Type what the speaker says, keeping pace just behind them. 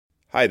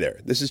Hi there,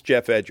 this is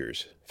Jeff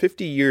Edgers.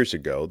 50 years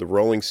ago, the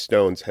Rolling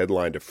Stones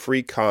headlined a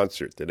free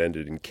concert that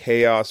ended in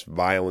chaos,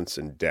 violence,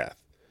 and death.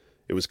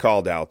 It was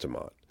called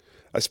Altamont.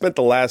 I spent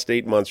the last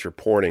 8 months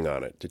reporting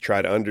on it to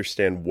try to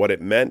understand what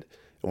it meant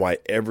and why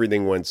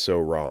everything went so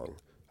wrong.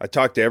 I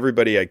talked to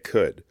everybody I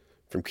could,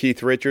 from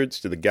Keith Richards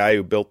to the guy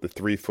who built the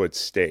 3-foot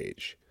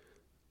stage.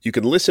 You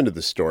can listen to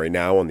the story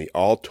now on the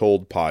All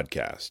Told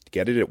podcast.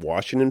 Get it at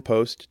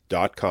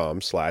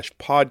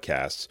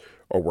WashingtonPost.com/podcasts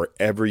or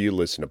wherever you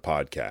listen to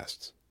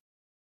podcasts.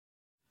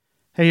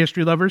 Hey,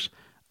 history lovers.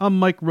 I'm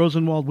Mike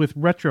Rosenwald with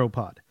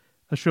Retropod,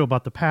 a show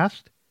about the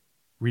past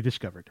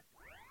rediscovered.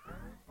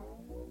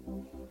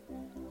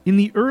 In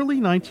the early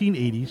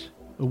 1980s,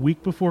 a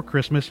week before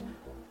Christmas,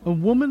 a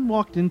woman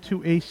walked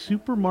into a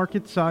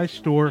supermarket-sized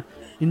store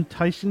in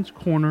Tyson's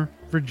Corner,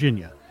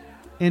 Virginia,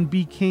 and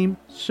became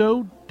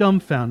so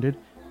dumbfounded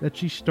that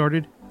she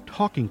started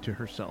talking to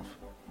herself.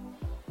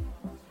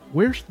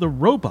 "Where's the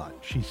robot?"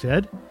 she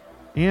said.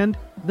 "And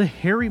the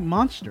hairy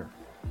monster?"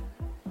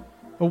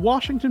 A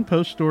Washington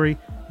Post story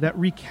that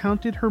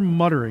recounted her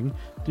muttering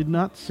did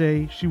not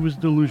say she was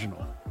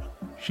delusional.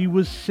 She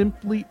was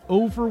simply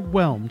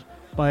overwhelmed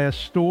by a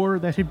store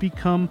that had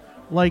become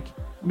like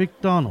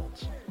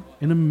McDonald's,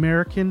 an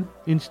American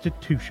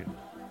institution.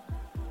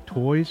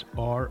 Toys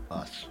R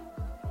Us.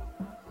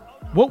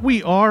 "What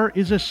we are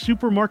is a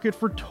supermarket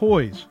for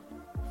toys,"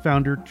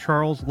 founder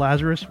Charles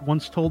Lazarus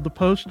once told the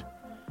Post.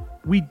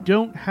 "We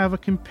don't have a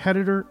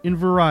competitor in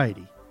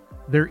variety.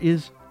 There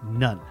is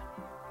none."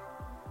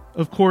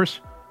 Of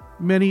course,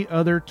 many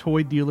other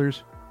toy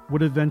dealers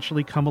would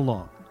eventually come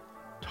along.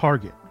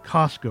 Target,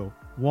 Costco,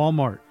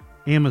 Walmart,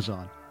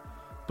 Amazon.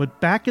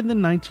 But back in the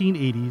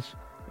 1980s,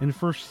 and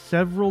for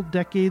several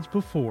decades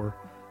before,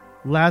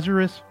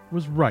 Lazarus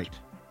was right.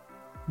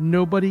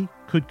 Nobody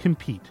could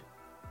compete.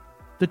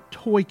 The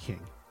Toy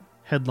King,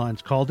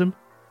 headlines called him.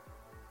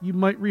 You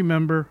might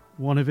remember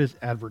one of his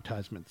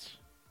advertisements.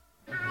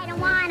 "I don't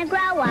want to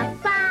grow up.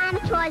 I'm a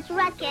Toys R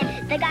Us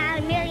kid. They got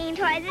a million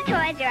toys at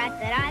Toys R Us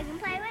that I can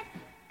play with."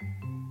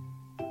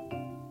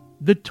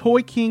 The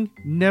Toy King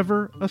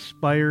never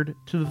aspired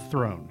to the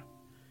throne.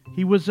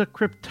 He was a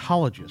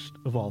cryptologist,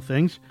 of all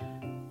things.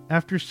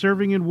 After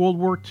serving in World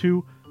War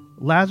II,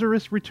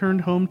 Lazarus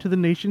returned home to the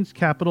nation's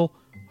capital,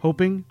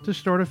 hoping to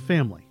start a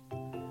family.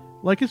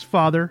 Like his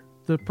father,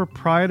 the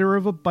proprietor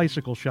of a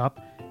bicycle shop,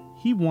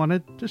 he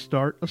wanted to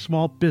start a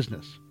small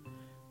business.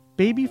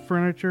 Baby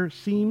furniture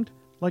seemed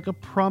like a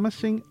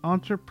promising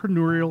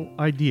entrepreneurial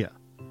idea.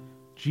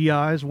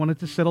 GIs wanted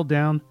to settle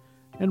down,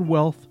 and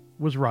wealth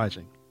was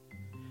rising.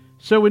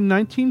 So in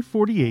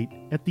 1948,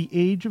 at the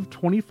age of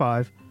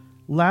 25,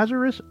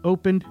 Lazarus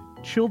opened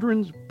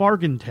Children's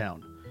Bargain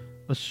Town,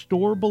 a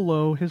store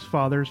below his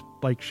father's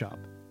bike shop.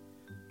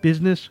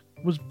 Business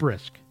was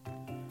brisk.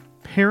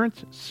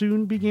 Parents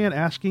soon began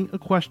asking a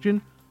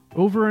question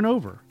over and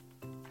over.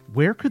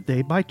 Where could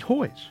they buy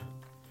toys?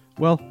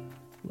 Well,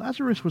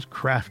 Lazarus was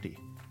crafty.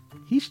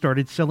 He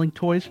started selling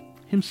toys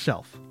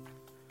himself.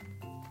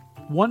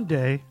 One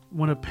day,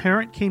 when a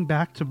parent came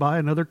back to buy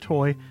another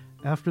toy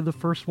after the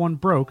first one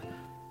broke,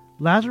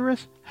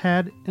 Lazarus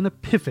had an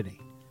epiphany.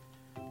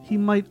 He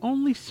might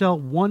only sell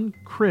one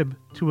crib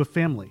to a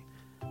family,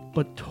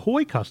 but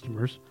toy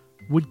customers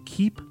would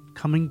keep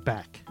coming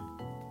back.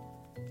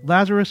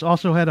 Lazarus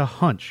also had a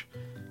hunch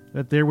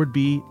that there would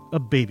be a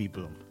baby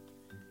boom.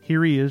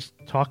 Here he is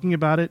talking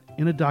about it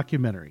in a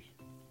documentary.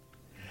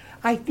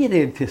 I did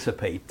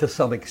anticipate to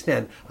some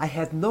extent. I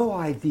had no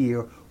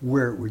idea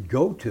where it would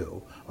go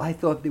to. I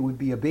thought there would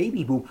be a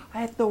baby boom.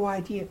 I had no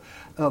idea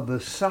of the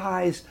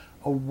size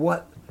of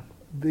what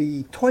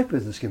the toy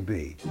business can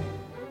be.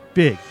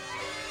 Big.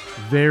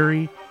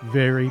 Very,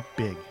 very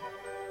big.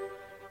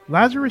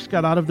 Lazarus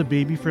got out of the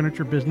baby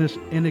furniture business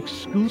and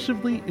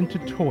exclusively into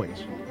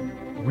toys,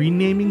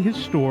 renaming his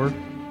store,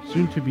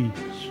 soon to be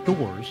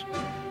stores,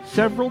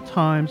 several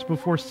times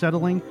before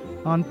settling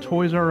on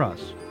Toys R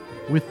Us,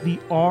 with the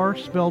R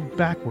spelled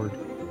backward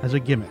as a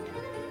gimmick.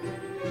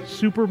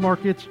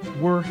 Supermarkets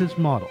were his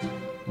model.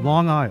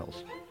 Long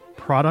aisles,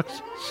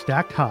 products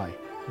stacked high,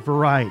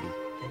 variety.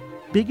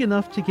 Big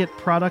enough to get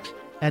products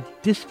at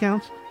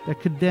discounts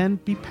that could then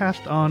be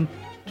passed on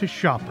to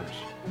shoppers.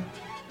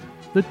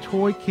 The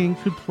Toy King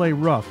could play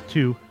rough,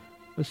 too,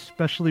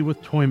 especially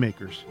with toy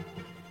makers.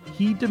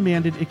 He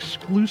demanded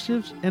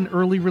exclusives and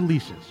early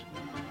releases.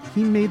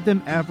 He made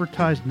them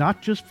advertise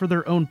not just for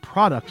their own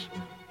products,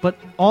 but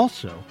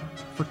also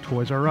for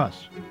Toys R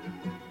Us.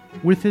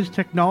 With his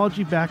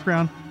technology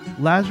background,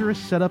 Lazarus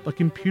set up a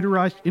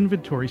computerized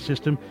inventory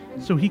system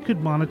so he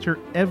could monitor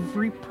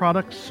every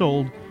product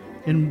sold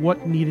and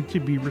what needed to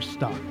be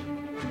restocked.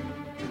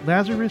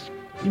 Lazarus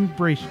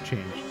embraced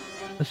change,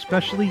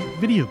 especially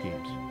video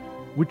games,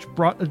 which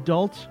brought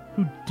adults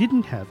who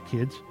didn't have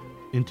kids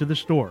into the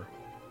store.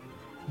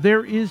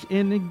 "There is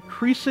an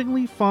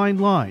increasingly fine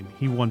line,"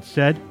 he once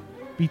said,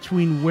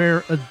 "between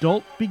where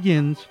adult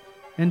begins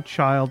and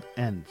child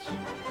ends."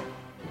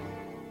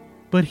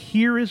 But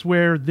here is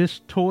where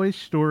this toy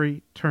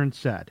story turned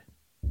sad.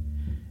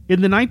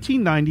 In the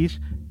 1990s,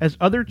 As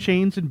other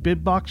chains and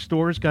big box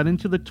stores got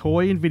into the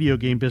toy and video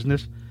game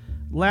business,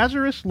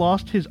 Lazarus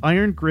lost his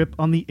iron grip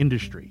on the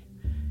industry.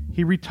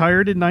 He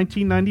retired in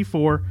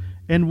 1994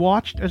 and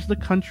watched as the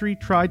country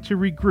tried to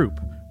regroup,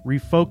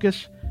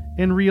 refocus,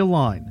 and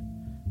realign,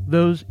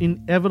 those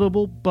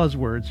inevitable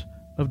buzzwords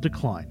of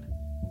decline.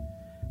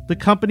 The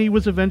company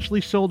was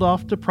eventually sold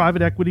off to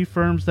private equity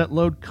firms that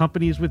load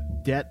companies with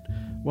debt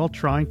while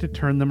trying to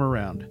turn them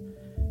around.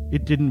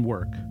 It didn't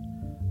work.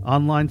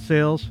 Online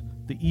sales,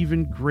 the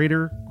even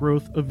greater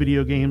growth of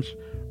video games,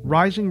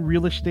 rising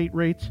real estate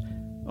rates,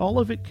 all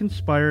of it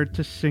conspired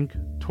to sink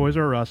Toys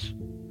R Us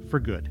for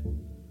good.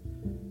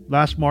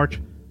 Last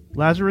March,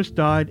 Lazarus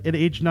died at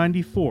age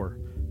 94,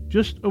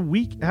 just a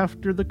week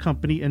after the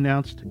company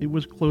announced it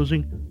was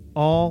closing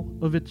all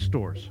of its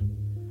stores.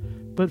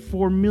 But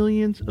for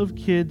millions of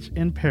kids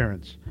and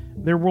parents,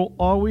 there will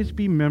always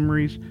be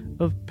memories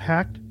of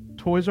packed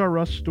Toys R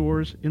Us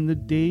stores in the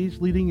days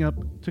leading up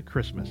to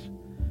Christmas.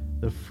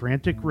 The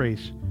frantic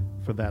race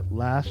for that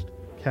last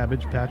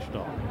Cabbage Patch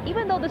doll.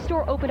 Even though the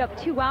store opened up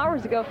 2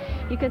 hours ago,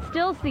 you can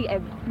still see a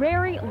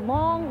very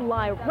long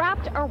line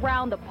wrapped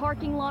around the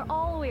parking lot,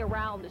 all the way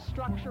around the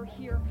structure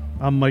here.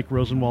 I'm Mike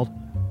Rosenwald.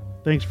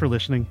 Thanks for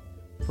listening.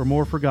 For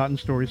more forgotten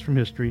stories from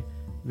history,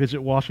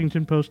 visit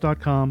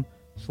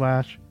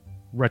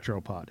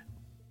WashingtonPost.com/retropod.